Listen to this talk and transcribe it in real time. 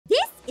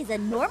is a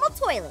normal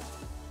toilet,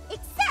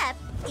 except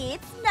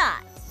it's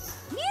not.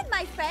 Me and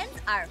my friends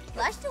are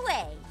flushed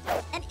away,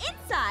 and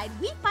inside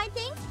we find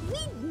things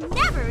we'd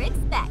never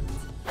expect.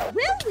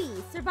 Will we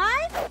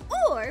survive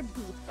or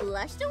be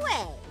flushed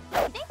away?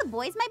 You think the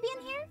boys might be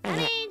in here? I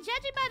mean,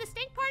 judging by the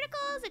stink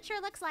particles, it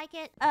sure looks like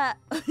it. All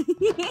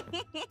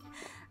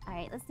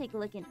right, let's take a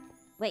look in.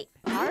 Wait,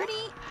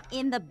 party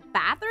in the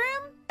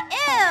bathroom? Ew!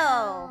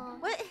 Oh.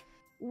 What?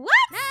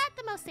 Not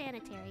the most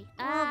sanitary.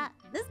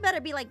 This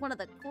better be like one of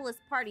the coolest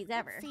parties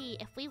ever. Let's see,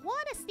 if we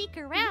want to sneak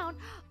around,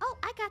 oh,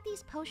 I got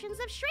these potions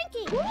of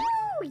shrinking.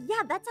 Ooh,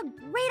 yeah, that's a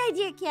great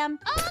idea, Kim.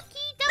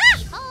 Okie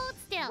dokie, hold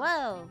still.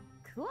 Whoa,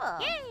 cool.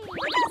 Yay!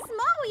 Look how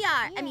small we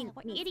are. Yeah, I mean,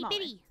 we're me itty smaller.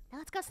 bitty. Now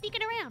let's go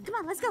sneaking around. Come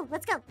on, let's go. Go.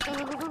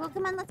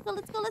 Come on, let's go.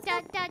 Da, da,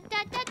 da,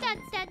 da, da,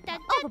 da, da,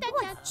 Oh, the da,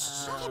 boys. da.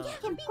 Shh,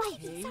 Kim,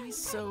 quiet. Okay,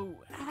 so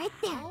They're right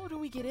there. how do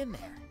we get in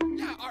there?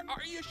 Yeah,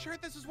 are you sure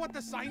this is what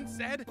the sign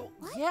said? What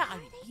Yeah, are I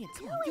they mean,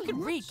 doing? you can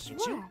Not read, can't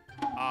you? sure.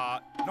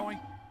 No,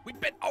 we've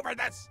been over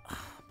this.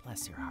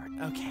 Bless your heart.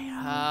 Okay, Ew.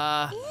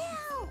 Why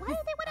do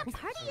they want to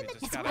party in the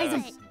just gotta gotta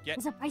toilet? get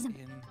Surprise him.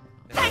 in. Down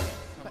here!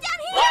 Oh,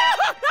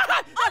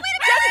 wait a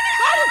minute!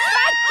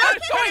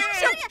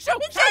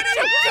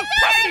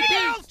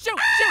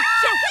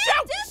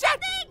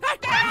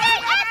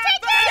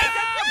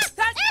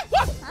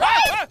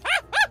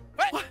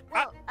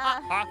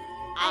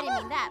 I didn't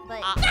mean that,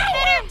 but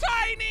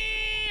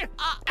Tiny!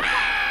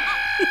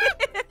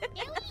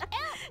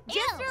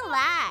 just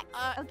relax,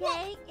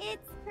 okay?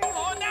 It's perfect.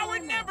 Oh, now we're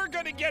never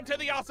gonna get to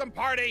the awesome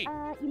party.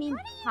 You mean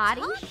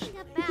potty? Talking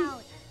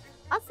about.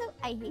 Also,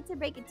 I hate to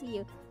break it to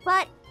you,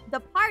 but the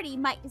party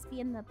might just be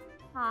in the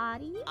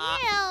potty. Ew. You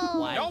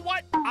know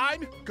what?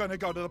 I'm gonna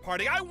go to the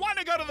party. I want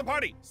to go to the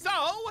party. So,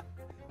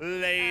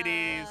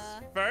 ladies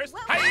first.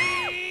 Whoa.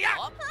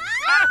 Hi-ya!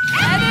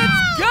 and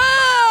it's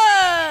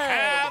good!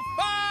 Have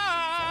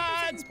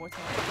fun! Sports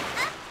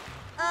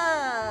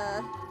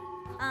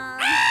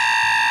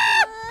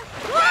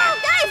Whoa,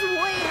 guys,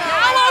 wait I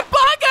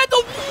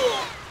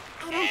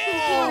don't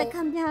think you want to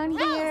come down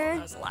here.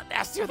 That was a lot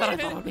nastier than I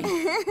thought it would be.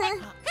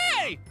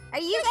 Hey! Are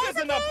you This guys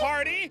isn't okay? a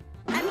party!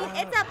 I mean,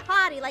 it's a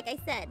potty, like I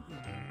said.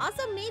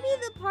 Also, maybe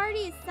the party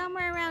is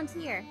somewhere around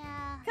here.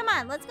 Yeah. Come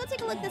on, let's go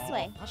take a look this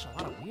way. Flush a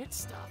lot of weird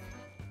stuff.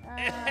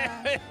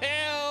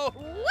 Ew.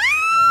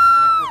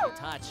 Woo!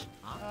 Touch.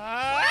 Broccoli!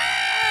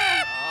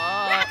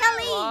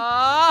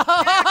 Oh!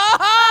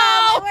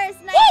 My worst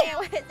nightmare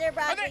was their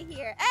broccoli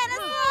here. And a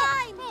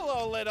slime!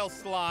 Hello, little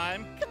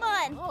slime. Come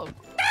on. Oh,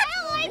 I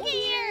like it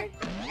here.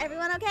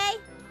 Everyone okay?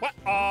 What?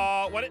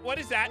 What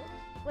is that?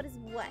 What is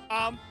what?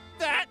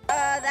 That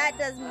That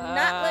does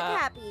not look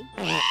happy.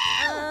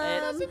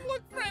 doesn't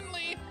look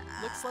friendly.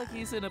 looks like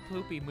he's in a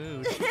poopy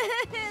mood.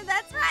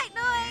 That's right,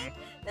 Noy.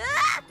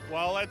 Ah!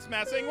 Well, it's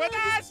messing with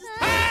us.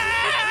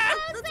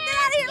 Let's get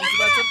out of here. He's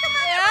about to- Come on,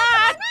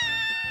 Ah!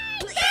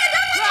 Don't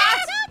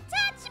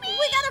touch me.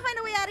 We gotta find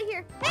a way out of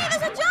here. Hey,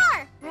 there's a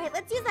jar. All right,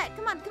 let's use that.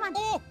 Come on.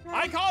 Oh,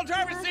 I call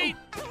driver's seat.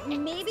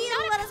 Maybe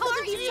it'll let us go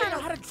through these You know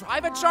tunnels. how to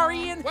drive a jar,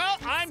 Ian? Well,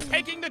 I'm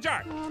taking the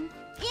jar. Ian,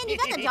 you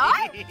got the jar?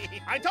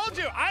 I told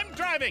you, I'm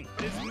driving.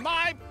 It's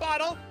my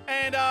bottle,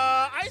 and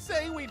I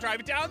say we drive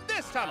it down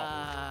this tunnel.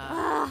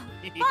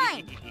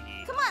 Fine.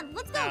 Come on,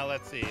 let's Now go.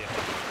 let's see.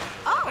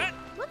 Oh,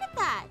 look at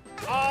that.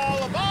 All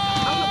All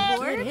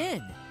aboard! aboard? Get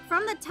in.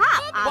 From the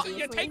top, Well,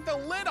 obviously. you take the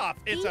lid off.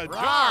 It's a jar,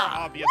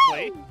 Ah.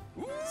 obviously.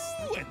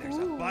 Ooh, and there's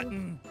a Ooh.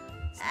 button.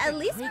 At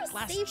least Great we're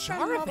glass safe from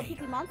jar all the there.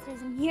 creepy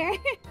monsters in here.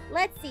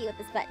 Let's see what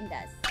this button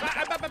does.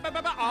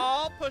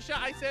 All push it.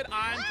 I said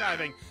I'm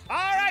driving. All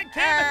right,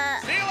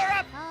 Kim, seal her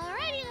up.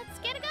 Alrighty, let's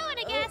get it going,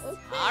 I guess.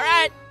 All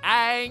right,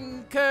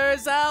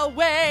 anchors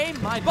away,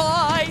 my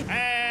boy.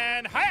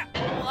 And hiya.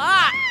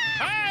 Ah.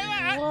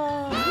 Hiya.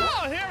 Whoa.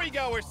 Oh, here we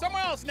go. We're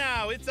somewhere else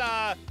now. It's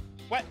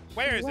what?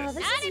 Where is Wow, this?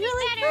 this Not is any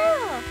really better.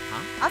 cool.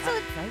 Huh? Also,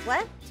 Guys,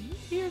 what? Do you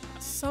hear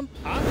something?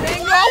 Huh? Oh,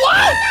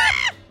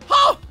 whoa!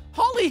 Oh,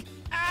 holy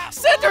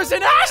cinders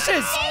and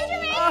ashes! Hey,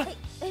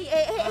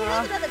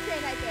 there's another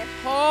train right there.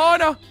 Oh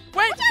no!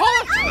 Wait,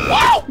 hold on!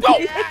 Whoa! No!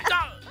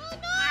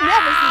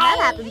 Never seen that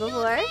happen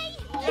before.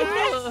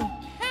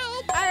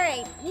 Help! All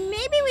right,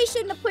 maybe we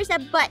shouldn't have pushed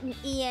that button,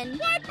 Ian.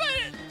 What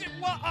button?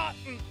 Well,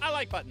 I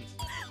like buttons.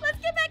 Let's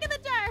get back in the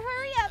jar.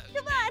 Hurry up.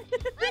 Come on.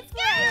 Let's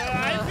go.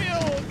 I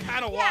feel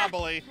kind of Yeah.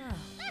 wobbly.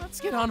 Let's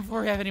get on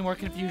before we have any more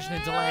confusion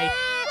and delay.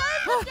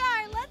 Close the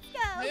jar. Let's go.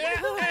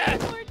 Yeah.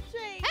 More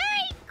train.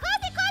 Hurry!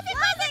 Close it, close it,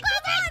 Close it.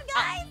 Come on,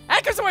 guys.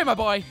 Anchors away, my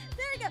boy!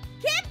 There we go.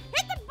 Kim,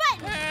 hit the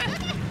button.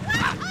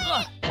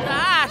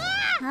 Ah!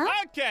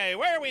 Okay,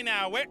 where are we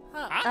now? Where?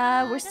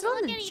 We're Doesn't still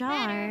in look the any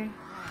jar. better.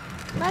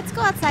 Let's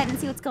go outside and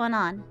see what's going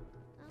on.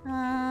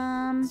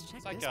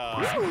 It's like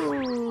a.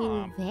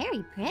 Ooh,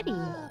 very pretty.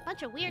 A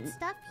bunch of weird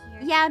stuff here.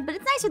 Yeah, but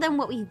it's nicer than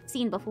what we've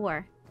seen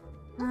before.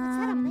 Oh, what's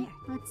that over there?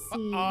 Let's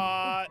see.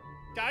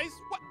 Guys,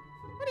 what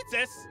is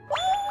this?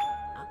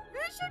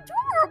 It's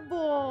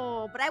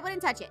adorable, but I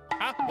wouldn't touch it.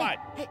 Huh? What?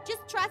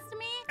 Just trust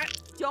me. Eh.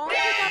 Don't pick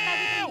up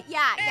everything.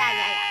 Yeah.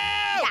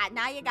 Yeah,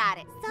 now you got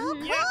it. So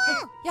cool.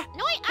 Yeah.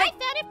 No, wait, I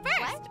found it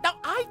first. No,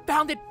 I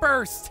found it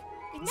first.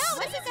 No, What this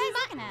are is you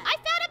guys looking at? I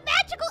found a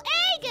magical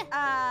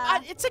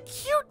egg. It's a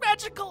cute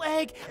magical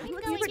egg. I'm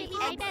looks going pretty to be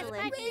my best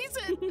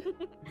excellent. buddy.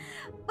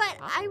 But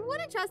I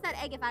wouldn't trust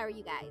that egg if I were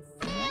you guys.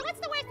 What's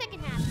the worst that can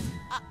happen?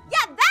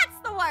 Yeah, that's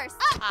the worst.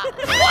 What?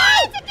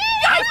 It's a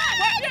game!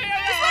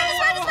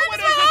 What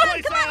is this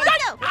place? Come on,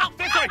 let's go.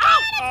 This way.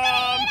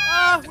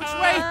 Which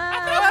way?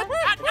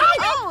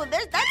 Oh,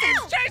 that's a...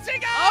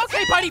 Chasing us!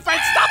 Okay, buddy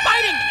friend, stop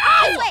biting. This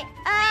Ow! way.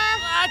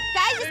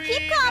 Guys, just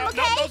keep calm,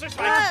 No, okay? those are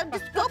spikes.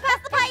 Just go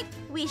past the pipe.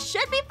 We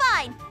should be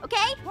fine,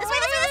 okay? This way,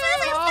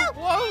 let's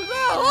go.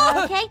 Whoa,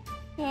 no. Okay,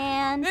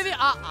 and...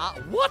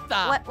 What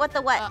the? What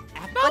the what?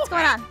 Aphmau? What's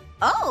going on?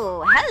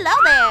 Oh, hello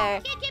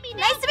there. Can't get me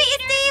Nice now, to meet you,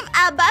 Peter.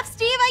 Steve. Buff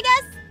Steve, I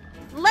guess.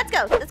 Let's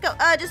go.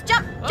 Just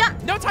jump.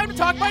 No time to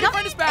talk. My Jump.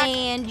 friend is back.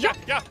 And jump.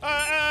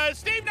 Yeah,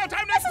 Steve, no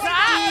time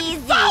to...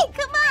 Easy.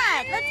 Come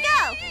on, let's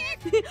go.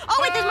 Oh,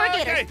 wait, there's more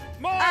gators. Okay,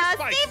 more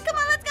spikes. Steve, come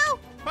on, let's go.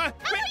 How are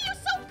you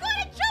so good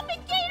at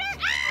jumping,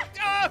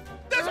 Gator?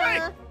 This way.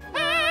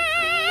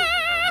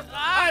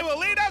 I will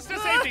lead us to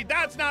safety.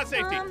 That's not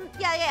safety.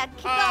 Yeah.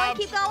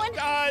 Keep going.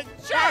 That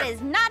Sure.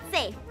 is not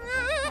safe.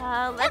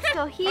 Let's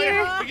go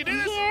here. We can do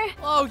this. Here.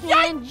 Oh,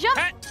 yeah. And jump.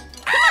 Hey.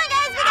 Come on,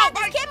 guys. We got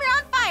this camera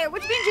on fire,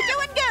 which means you're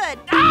doing good.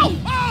 Oh,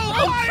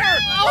 fire!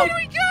 Where do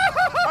we go?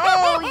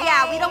 Oh,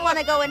 yeah. We don't want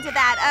to go into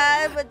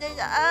that. But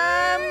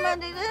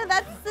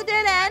that's the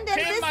dead end. And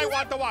Kim this might is...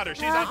 want the water.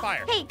 She's on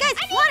fire. Hey, guys,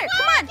 water.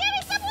 Come on. Give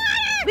me some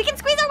water. We can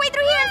squeeze our way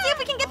through here and see if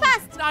we can get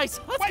past. Nice.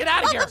 Let's Wait, get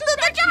out of Oh, here. the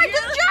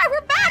jar.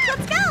 We're back.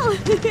 Let's go.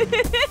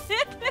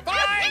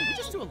 Fine.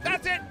 Just do a little.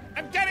 That's it.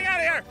 I'm getting out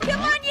of here.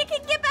 Come on, you can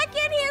get back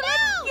in here.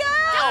 Let's go.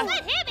 Don't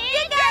let him in.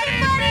 You got it,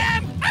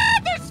 buddy.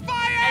 There's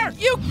fire.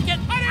 You get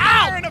We're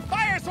out. in a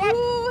fire swamp.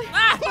 Ooh.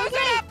 Close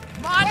it up.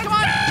 Come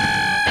on.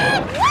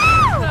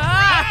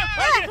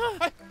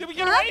 Woo! Did we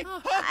get away?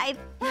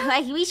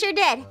 We sure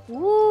did.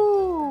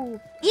 Ooh.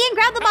 Ian,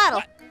 grab the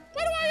bottle.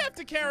 Why do I have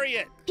to carry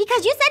it?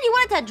 Because you said you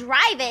wanted to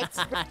drive it.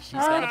 She's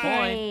got a point.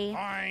 Okay.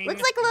 Fine.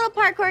 Looks like a little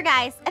parkour,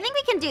 guys. I think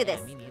we can do this.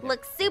 Yeah, me neither.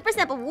 Looks super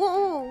simple.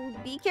 Whoa,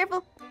 be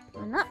careful.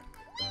 Going up.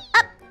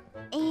 Up.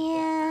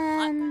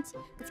 And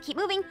let's keep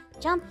moving.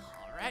 Jump.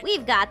 All right.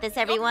 We've got this,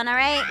 everyone, all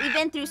right? We've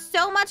been through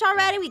so much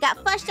already. We got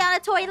flushed down a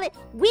toilet.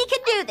 We can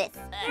do this.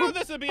 Oh,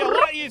 this would be a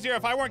lot easier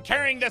if I weren't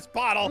carrying this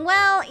bottle.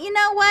 Well, you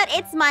know what?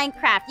 It's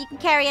Minecraft. You can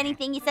carry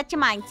anything you set your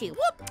mind to.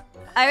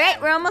 All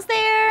right, we're almost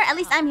there. At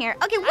least I'm here.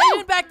 Okay, I'm woo!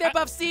 in back there,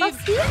 Buff Steve. Buff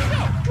Steve?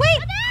 Wait.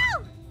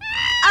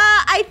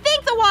 I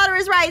think the water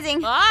is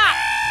rising.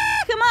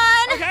 Come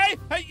on.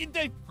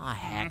 Okay. Oh,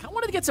 heck. I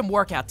wanted to get some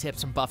workout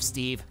tips from Buff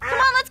Steve. Come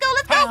on, let's go.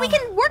 We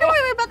can work our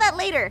way about that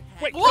later.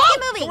 Wait, Let's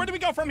keep so moving. where do we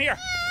go from here?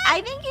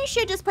 I think you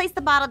should just place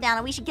the bottle down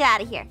and we should get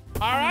out of here.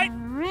 All right. All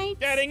right.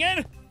 Getting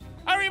in.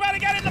 Everybody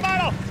get in the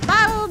bottle.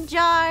 Bottle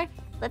jar.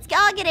 Let's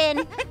all get in.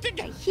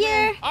 Right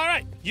here. All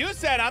right. You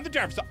said I'm the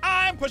jerk, so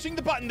I'm pushing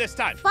the button this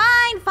time.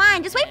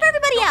 Fine. Just wait for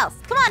everybody else.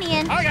 Come on,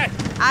 Ian. Okay.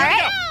 All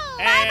right. Go.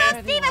 Bye, And-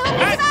 Buff Steve. I hope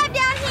you survive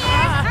down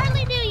here.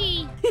 Hardly knew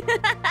ye.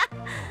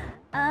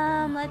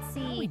 Let's What do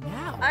we see.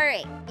 now? All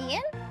right,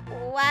 Ian,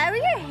 why were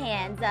your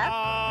hands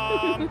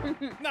up?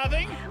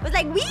 Nothing. It was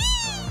like, wee!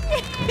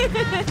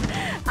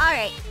 All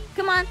right,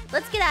 come on,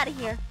 let's get out of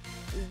here.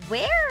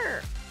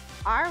 Where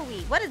are we?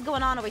 What is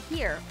going on over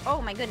here?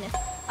 Oh my goodness.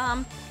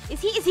 Is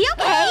he okay?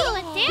 Oh, a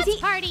Is dance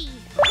he- party.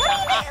 What do you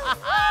mean?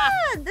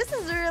 What? This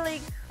is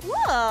really cool.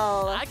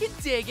 I can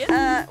dig it.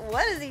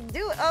 What is he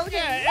doing? Okay,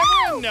 Yeah,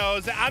 whoa! everyone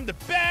knows that I'm the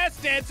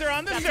best dancer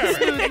on the server.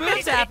 Smooth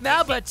moves,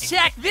 Aphmau, but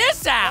check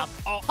this out.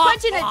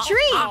 Punching a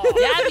tree.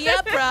 Dab me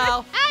up,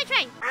 bro. I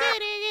try.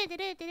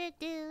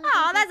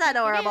 Oh, that's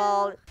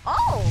adorable.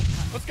 Oh,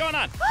 What's going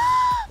on?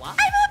 What?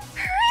 I'm a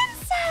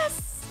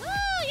princess. Oh,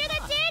 you're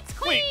the dance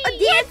queen. A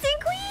dancing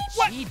queen?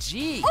 What?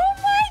 GG.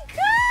 Oh my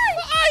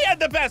god! I had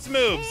the best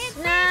moves.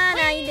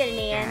 No, you didn't,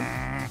 Ian.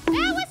 That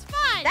was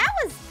fun. That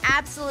was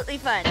absolutely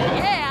fun.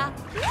 Yeah.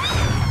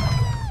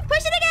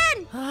 Push it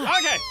again!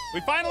 Okay,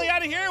 we finally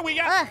out of here. We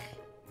got. Ugh.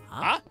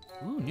 Huh?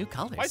 Ooh, new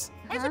colors.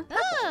 Why is it-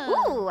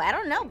 Oh. Ooh, I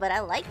don't know, but I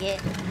like it.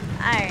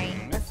 All right,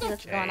 let's see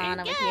what's Okay. going on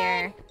over Good.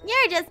 here.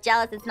 You're just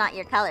jealous it's not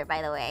your color,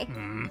 by the way.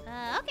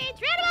 Okay,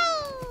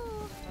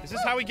 Treadable. Is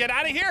this how we get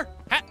out of here?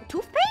 Ha-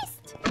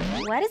 Toothpaste?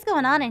 What is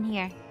going on in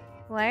here?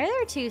 Why are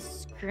there two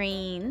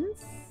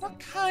screens? What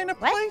kind of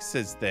What? place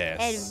is this?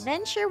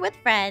 Adventure with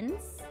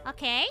friends.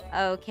 Okay.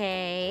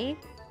 Okay.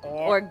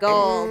 Or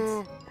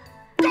gold.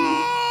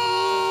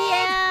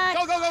 Yeah.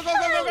 Go, go, go, go, go,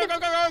 go, go, go,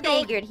 go, go.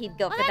 Figured he'd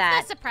go Well, for that's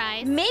that. no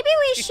surprise. Maybe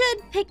we should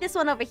pick this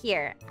one over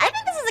here. I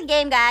think this is a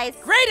game, guys.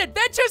 Great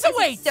adventures This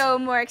await. is so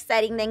more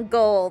exciting than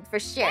gold, for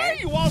sure. Why are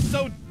you all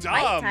so dumb?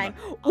 Fight time.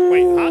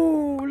 Wait, huh?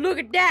 Ooh, look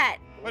at that.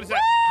 What is that?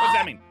 What does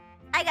that mean?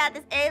 I got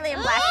this alien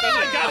blaster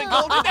I here. got a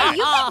gold Oh, medal.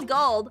 you picked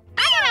gold.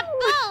 I got a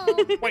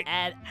bow. Wait,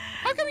 And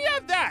how come you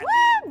have that?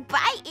 Woo!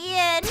 Bye,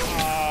 Ian.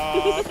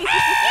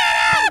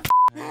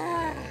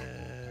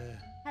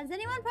 Has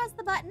anyone pressed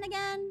the button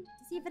again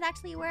to see if it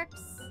actually works?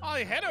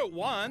 I hit it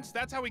once.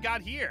 That's how we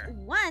got here.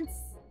 Once?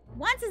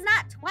 Once is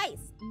not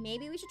twice.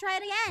 Maybe we should try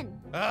it again.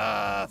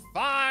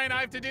 Fine.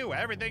 I have to do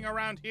everything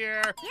around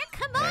here. Yeah,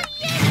 come on,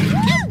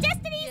 Ian.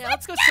 Destiny. Yeah,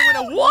 let's go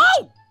somewhere to.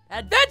 Whoa!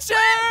 Adventure!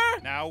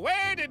 Now,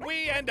 where did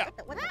we end up?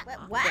 What?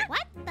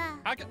 What the?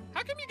 How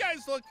come you guys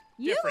look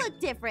You different? look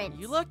different.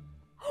 You look.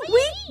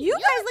 You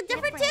guys look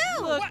different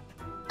too. Look. What?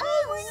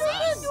 Oh,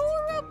 Sus. so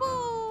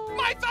adorable.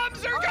 My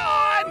thumbs are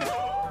gone!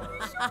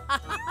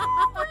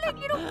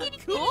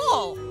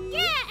 Cool.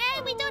 Yeah,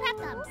 and we don't have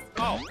thumbs.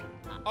 Oh,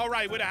 all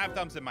right. We don't have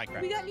thumbs in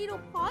Minecraft. We got little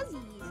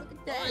pawsies. Look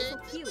at that. So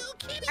cute.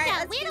 Yeah, All right,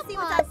 let's little see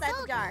what's paws, outside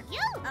so the jar.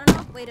 cute. I don't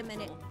know. Wait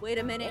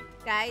a minute.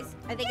 Guys,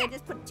 I think I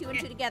just put 2 and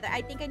 2 together.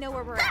 I think I know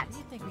where we're at. What do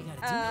you think we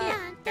gotta do here?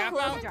 Yeah.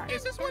 Close the Aphmau, jar.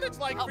 is this what it's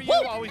like Oh, for you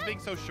whoa. always being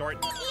so short?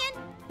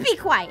 Ian, be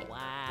quiet.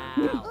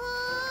 Wow.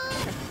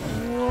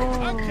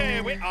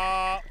 Okay, wait, Okay,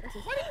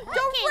 what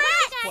do we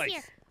got place.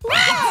 here?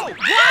 Whoa! Rat!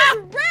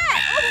 Oh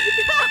my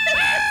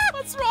God!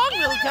 What's wrong,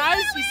 little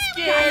guys? You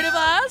scared of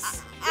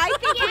us? I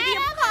think we're the Get away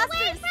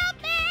imposters.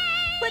 from me!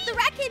 Put the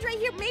rat cage right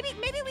here. Maybe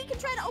we can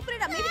try to open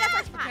it up. Maybe that's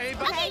our spot. Okay,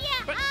 but- Okay,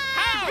 yeah. But I'm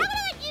how? gonna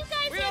let you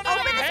guys We in don't there.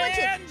 have Open the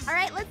switches. hands. All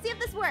right, let's see if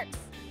this works.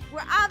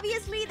 We're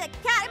obviously the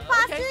cat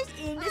imposters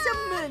in this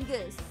Among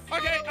Us.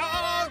 Okay,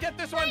 I'll get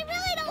this one. I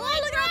really don't Oh,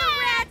 like look at all the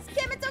rats.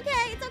 Kim, it's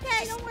okay. It's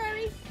okay. Don't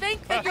worry.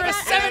 Think that you're I a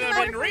got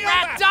 7-foot real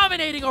rat fast.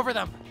 dominating over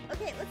them.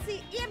 Okay, let's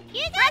see. Ian,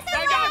 You press guys the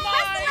I lever. got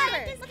Press mine. the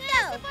lever. Just Let's gonna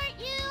go. support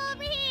you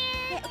over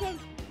here. Okay.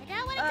 I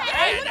got one Hey,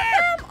 attack. look there.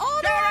 at them. Oh,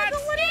 Go, they're rats.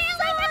 the one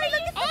inside.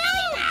 Look at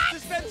Oh,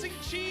 dispensing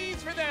cheese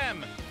for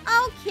them.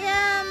 Oh, Kim,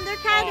 they're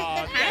kind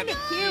Aw, of cute,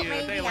 that's cute.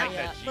 maybe. They like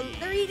that But cheese.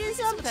 they're eating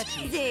some that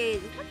cheese.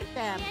 cheeses. Look at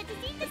them. Yeah,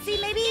 just eat the See,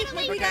 maybe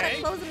we gotta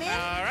Okay. close them in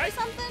All or right.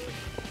 something.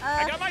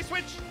 I got my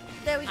switch.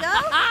 There we go.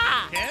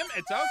 Ah! Kim,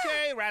 it's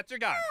okay. Rats are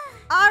gone.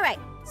 All right.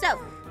 So,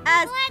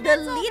 as Well, the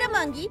that's lead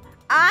amongy,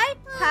 I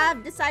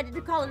have decided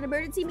to call an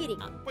emergency meeting.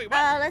 Wait,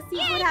 what? Let's see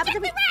what happens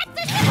if we.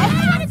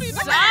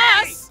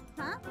 Sus!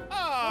 Huh?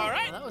 All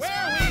right. Well, that was Where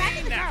fun. are Back we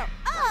in the now? jar.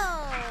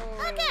 Oh.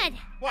 Oh, good.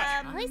 What?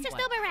 At least there's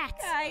no more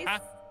rats. Guys, Huh?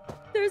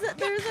 there's a.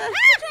 What's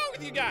wrong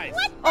with you guys?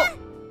 Oh,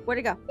 where'd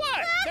it go? What?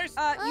 There's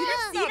You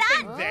didn't see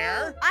nothing that?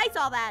 there. I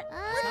saw that. Oh,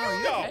 are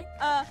you Go. okay?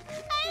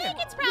 I think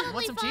it's probably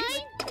Want some fine.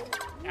 cheese?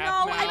 No, I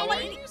don't Aphmau, want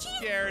are any you cheese.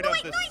 scared No, of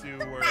wait, the no,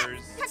 the rat.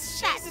 sewers?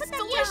 Touch that. It's Put that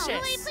delicious.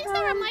 down. Really, please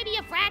don't remind me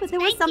of rats. But there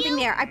was Thank something you.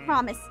 there. I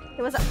promise.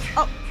 There was a.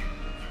 Oh.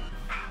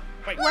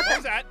 Wait, What what the-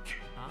 was that?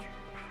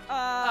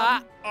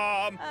 Ah.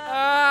 I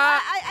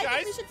think we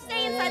guys? should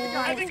stay inside the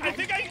jar. I think I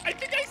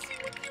see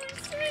what you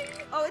were saying.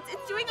 Oh, it's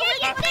doing a Yeah,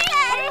 wiggle you with its think?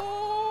 head.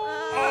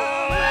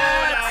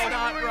 That's no.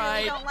 not I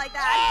right. don't like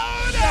that.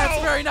 Oh, no. That's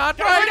very not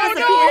No, right. no, is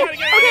no. it? We gotta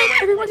get Okay, away.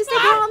 everyone just stay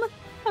calm.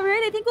 All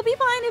right, I think we'll be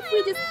fine if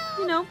we just,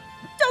 don't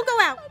go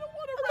out.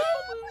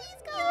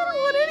 I don't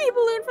want any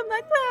balloon from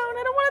that clown.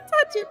 I don't want to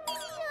touch it.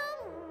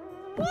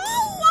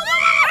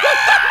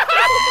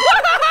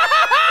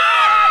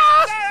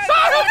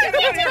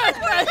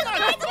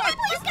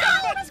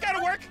 It's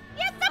gotta work.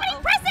 Yeah,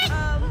 somebody press it.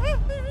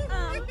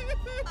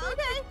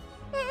 Okay.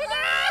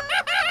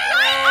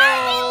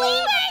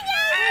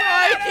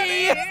 Mikey!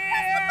 Here.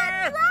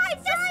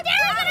 It's just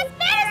staring at his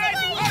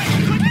fantasy.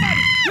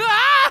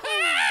 Ah!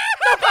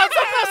 So close,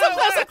 so close, so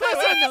close, so close.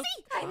 No.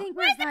 I think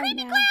we're fine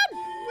now.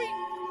 Wait.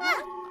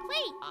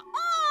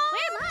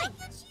 Where am I?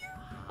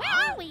 Where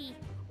are we?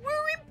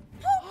 We're in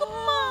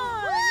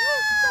Pokemon.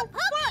 Whoa,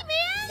 Pokemon!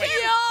 Wait.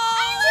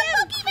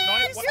 Pokemon! No,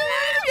 You need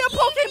to be a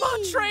Pokemon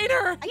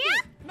trainer.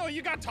 No,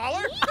 you got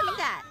taller? Look at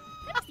that.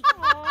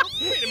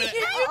 Wait a minute.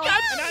 You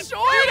got And I'm-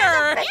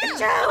 shorter.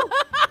 Pikachu.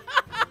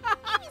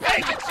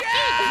 Pikachu!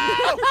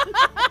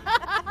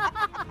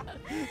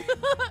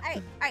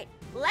 All right.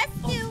 Let's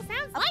do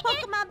Sounds a like it.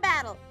 Pokemon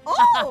battle.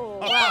 Oh.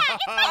 Yeah,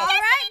 it's my All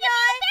right,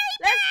 guys.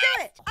 Let's do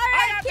it. All I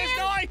right, got this Kim.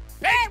 toy!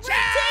 Hey, we're a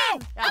Pikachu! team.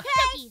 Yeah.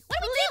 Okay. What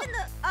do we Believe in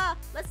the.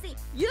 Let's see.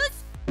 Use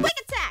quick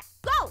attack.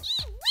 Go.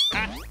 I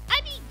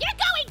mean, you're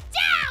going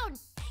down!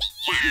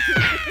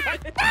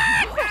 Ow!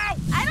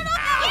 I don't know if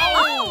that Ow.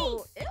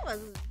 Oh, it was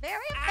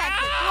very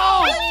effective.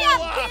 Ow. Good job,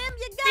 Kim.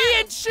 You got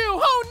Ian it. Chew,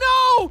 oh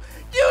no!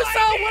 You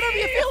saw whatever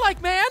you feel like,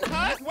 man.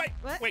 Huh? What?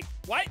 Wait,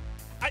 what?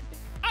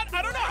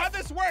 I don't know how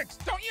this works.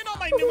 Don't you know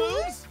my new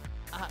moves?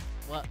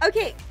 What?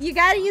 Okay, you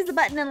gotta use the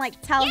button and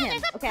tell Yeah, him.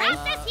 there's a Okay.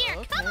 process here.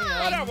 Come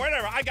on.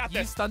 Whatever, I got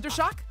Use this.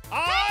 Thundershock?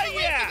 Oh,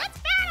 yeah! Let's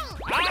battle.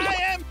 I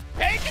am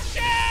Pikachu!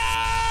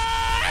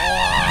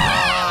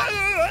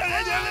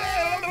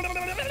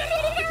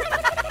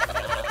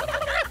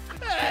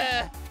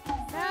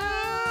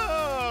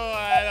 Oh,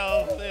 I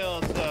don't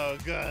feel so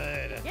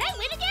good. Did I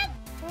win again?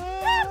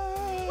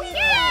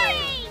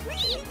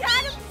 He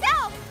got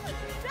himself.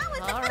 That was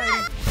the All best.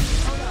 right.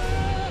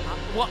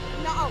 What?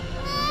 No.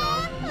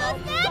 No.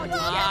 Don't do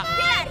that.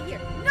 Get out of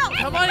here. No.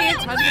 Come on, Ian.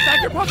 Time to get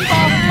back your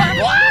Pokeball.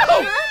 Whoa!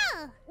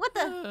 Oh. What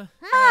the?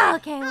 Uh,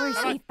 Okay, we're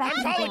safe back I'm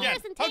in tall the again.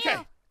 Fingers and Okay.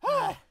 tail.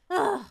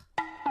 Ugh.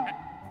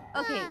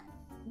 Okay,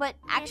 but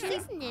actually,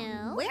 This is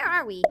new. where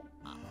are we?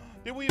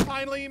 Did we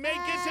finally make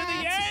it to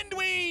the end,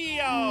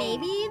 Weo?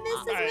 Maybe this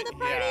is where the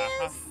party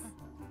yeah. is?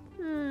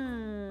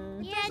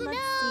 Yeah, Let's no.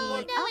 see.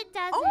 no, it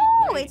doesn't.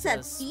 Oh, it's a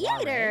It's a soiree.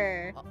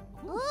 theater.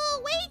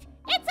 Oh, wait,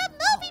 it's a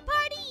movie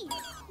party.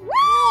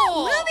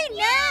 Woo! Movie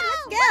night,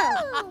 let's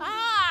go.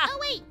 Oh,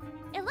 wait,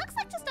 it looks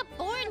like just a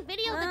boring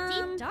video of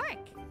the deep dark.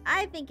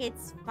 I think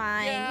it's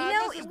fine. Yeah, you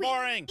know, this is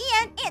boring.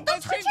 Ian, don't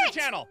Let's touch change it. the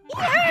channel.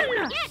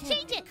 Ian, Yeah,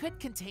 change it. Could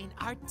contain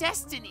our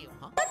destiny,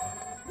 huh?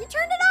 you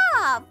turned it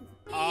off.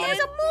 There's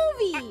a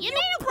movie. You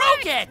made it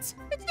Broke it!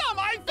 It's not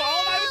my fault.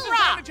 I was just Bruh.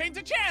 trying to change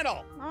the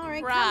channel. All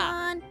right, Bruh. come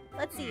on.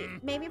 Let's see.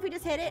 Maybe if we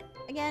just hit it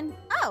again.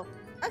 Oh,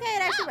 okay,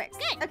 it actually works.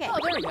 good. Okay. Oh,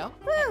 there we go.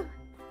 Whew.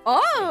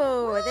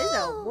 Oh, this is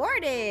Ooh.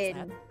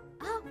 awarded.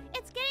 Oh,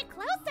 it's getting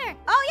closer.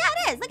 Oh,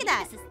 yeah, it is. Look at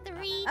that. This is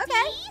 3D.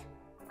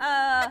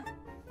 Okay.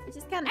 It's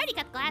just I kind of already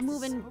got the glasses.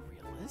 moving. So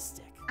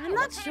realistic. I'm What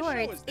not kind of sure.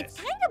 show is It's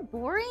this? kind of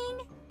boring.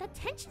 The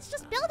tension's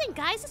just building,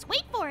 guys. Just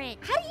wait for it.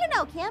 How do you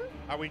know, Kim?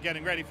 Are we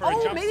getting ready for a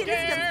Oh, jump maybe this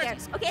is scare? jump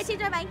scare. Okay, I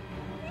changed my mind.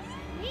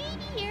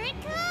 Here it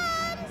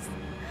comes.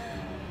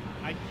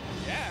 I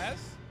guess.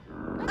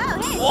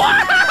 Oh, hey.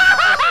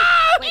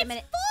 What? Wait a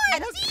minute. It's I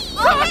don't-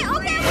 4D.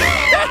 Okay.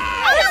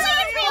 Oh, That's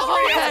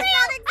okay.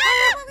 not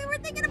exactly what we were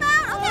thinking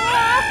about.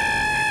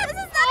 Okay. This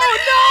is not Oh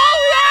no!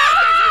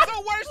 This is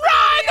the worst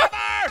movie ever!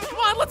 Yeah! Come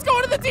on, let's go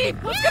into the deep.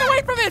 Let's get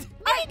away from it.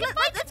 All right,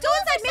 let's go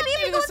inside. Maybe if we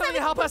Maybe go there's something inside, we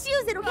to help can us.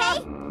 confuse it, okay?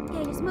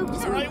 Okay, just move, All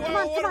right, Come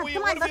on, what are we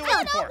let's looking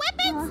go. for?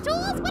 Weapons,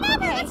 tools,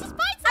 whatever. Okay. Let's just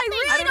find I something.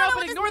 really I don't know, know but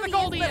what this ignore the movie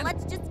gold, is, Ian. but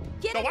let's just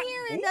get The in what?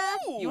 here and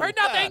Ooh, You heard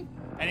nothing.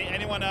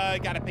 Anyone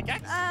got a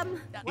pickaxe?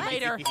 what?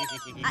 Later.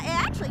 I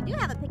actually do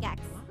have a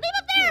pickaxe. Leave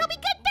him there. It'll be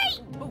good bait.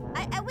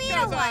 We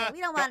Guys, don't want it. We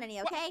don't want any,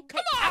 okay?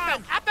 Come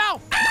on! Aphmau!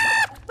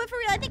 But for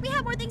real, I think we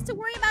have more things to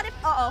worry about if.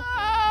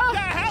 Uh-oh. Yeah,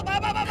 help!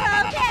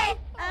 Okay.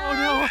 Oh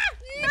no.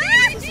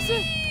 This is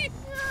it.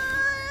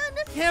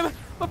 Kim,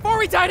 before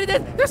we dive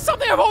in, there's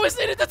something I've always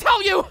needed to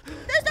tell you.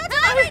 There's no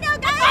time right now,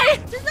 guys. Hey.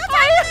 There's no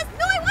time for this.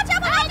 No, watch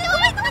out behind you.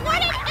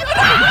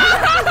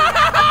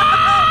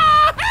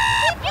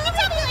 You can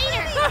tell me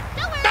later.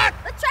 Don't worry.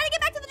 Let's try to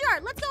get back to the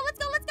jar. Let's go.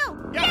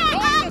 Yeah,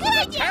 no, this is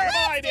a Good terrible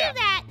Let's idea. do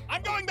that.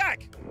 I'm going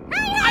back.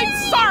 I'm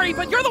sorry,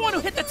 but you're the one who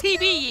hit the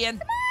TV,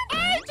 Ian.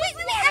 I just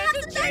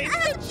wanted to change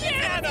the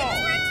channel. All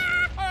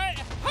right,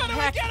 how do we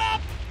Heck. get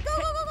up? Go.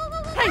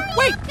 Hey,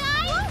 wait!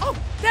 Guys. Oh,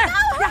 there!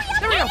 Yeah,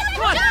 there we go.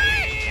 Come on.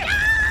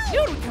 Hey, You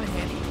would come in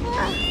handy.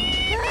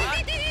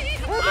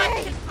 Come on,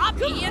 get up,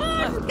 Ian.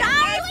 Let's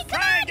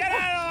try and get out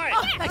of the way. Oh,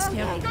 thanks,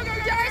 Kim.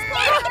 Jar's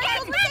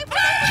closed.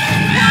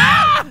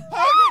 Ah!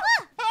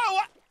 Oh,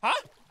 what? Huh?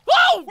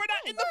 Whoa! We're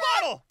not in the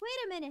bottle. Wait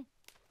a minute.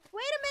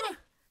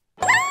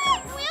 Are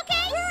we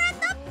okay? We're at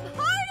the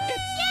party.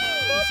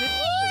 Is it?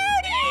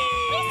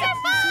 We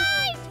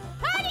survived.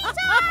 Party time.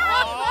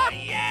 Oh,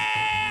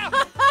 yeah!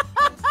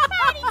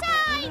 Party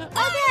time.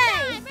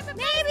 Okay.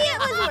 Maybe it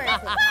was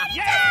worth it.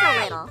 Yeah!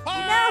 Just a little.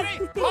 Party,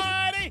 No.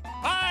 party,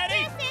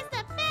 party! This is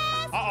the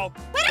best. Uh-oh.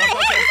 Wait, hey,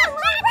 there's a little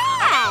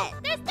rat.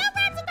 There's no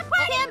rats in the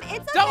party. Kim,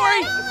 it's okay. Don't worry.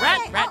 It's Rat,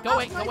 okay. rat, go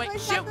away, go Lois, away.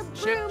 Lois Shoot, got the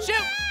shoot, broom.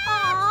 shoot.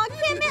 Aw,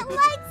 Kim, it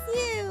likes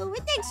you.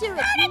 It thinks you're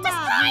its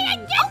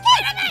mommy.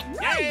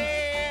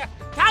 Yeah!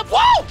 Ah,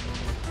 whoa!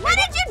 What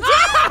did you do?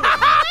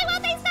 Why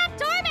won't they stop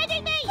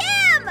tormenting me?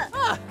 Kim!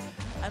 Ah,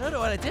 I don't know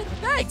what I did, but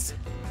thanks.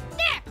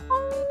 There.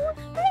 Oh,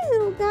 hey,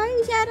 little guy.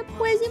 You had a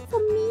present for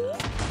me?